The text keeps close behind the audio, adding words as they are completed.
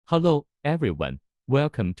Hello, everyone.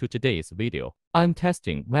 Welcome to today's video. I'm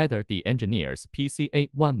testing whether the engineer's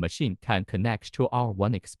PCA1 machine can connect to our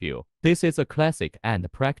OneXGPU. This is a classic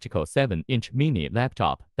and practical 7-inch mini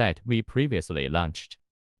laptop that we previously launched.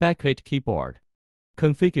 Backlit keyboard.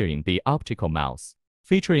 Configuring the optical mouse.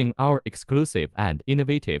 Featuring our exclusive and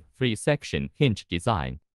innovative 3-section hinge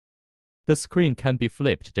design. The screen can be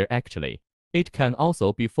flipped directly. It can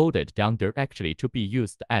also be folded down directly to be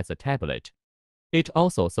used as a tablet. It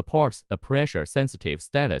also supports a pressure-sensitive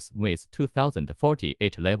stylus with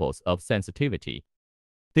 2048 levels of sensitivity.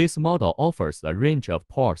 This model offers a range of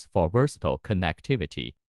ports for versatile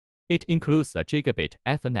connectivity. It includes a Gigabit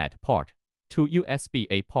Ethernet port, 2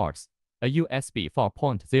 USB-A ports, a USB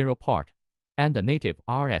 4.0 port, and a native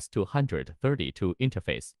RS-232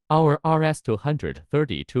 interface. Our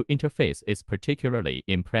RS-232 interface is particularly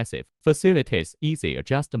impressive, facilitates easy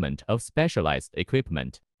adjustment of specialized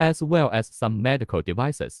equipment, as well as some medical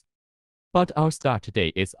devices. But our start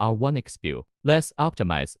today is our OneXGPU. Let's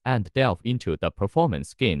optimize and delve into the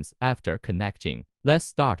performance gains after connecting. Let's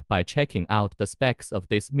start by checking out the specs of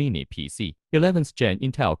this mini PC. 11th Gen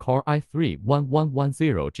Intel Core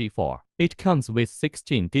i3-1110G4. It comes with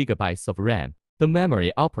 16 GB of RAM. The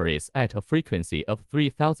memory operates at a frequency of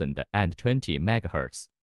 3020 MHz.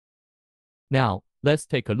 Now, let's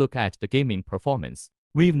take a look at the gaming performance.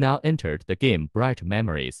 We've now entered the game Bright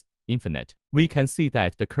Memories Infinite. We can see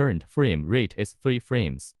that the current frame rate is 3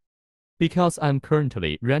 frames. Because I'm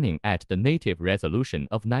currently running at the native resolution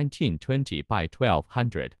of 1920 by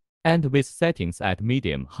 1200, and with settings at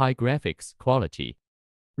medium-high graphics quality,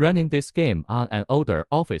 running this game on an older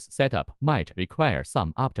office setup might require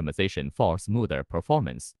some optimization for smoother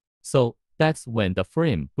performance. So, that's when the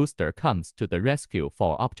frame booster comes to the rescue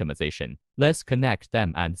for optimization. Let's connect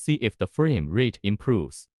them and see if the frame rate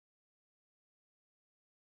improves.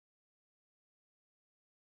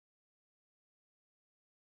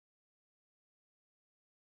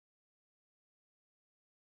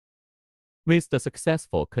 With the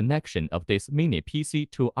successful connection of this mini PC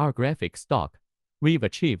to our graphics stock, we've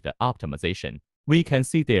achieved optimization. We can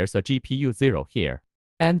see there's a GPU 0 here,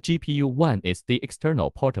 and GPU 1 is the external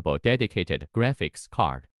portable dedicated graphics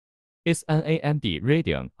card. It's an AMD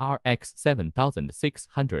Radeon RX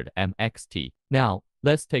 7600 MXT. Now,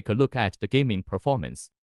 let's take a look at the gaming performance.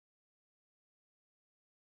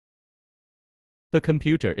 The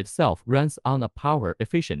computer itself runs on a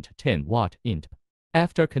power-efficient 10-watt INT.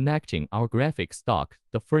 After connecting our graphics stock,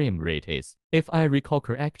 the frame rate is, if I recall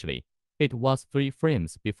correctly, it was 3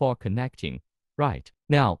 frames before connecting, right?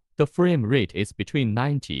 Now, the frame rate is between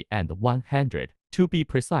 90 and 100. To be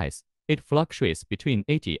precise, it fluctuates between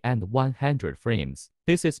 80 and 100 frames.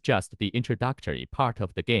 This is just the introductory part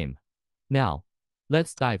of the game. Now,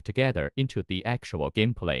 let's dive together into the actual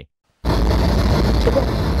gameplay. 指挥，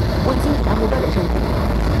我已经抵达目标的阵地，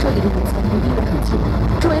这里离隐藏敌敌人很近，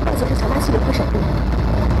周围伴随着强大气流和闪电。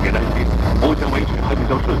别担心，目前为止还比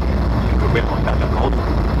较顺利，请准备好下降高度。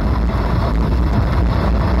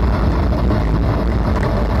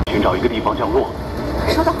寻找一个地方降落。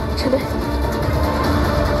收到，陈队。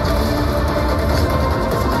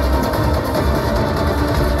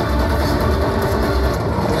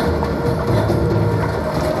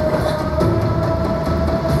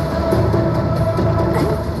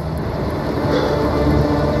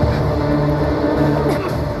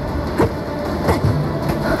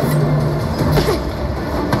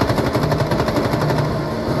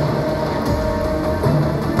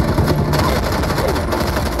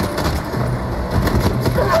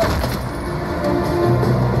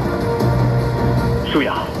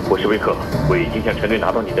 我已经向陈队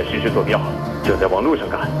拿到你的实时坐标，正在往路上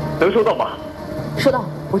赶，能收到吗？收到，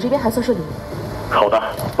我这边还算顺利。好的，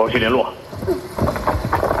保持联络。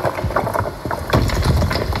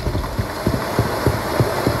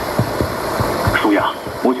舒雅，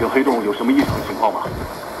目前黑洞有什么异常情况吗？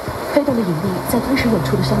黑洞的引力在吞噬远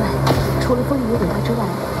处的山脉，除了风力有点大之外，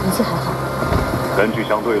一切还好。根据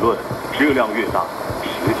相对论，质量越大，时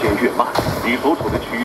间越慢，你所处的区域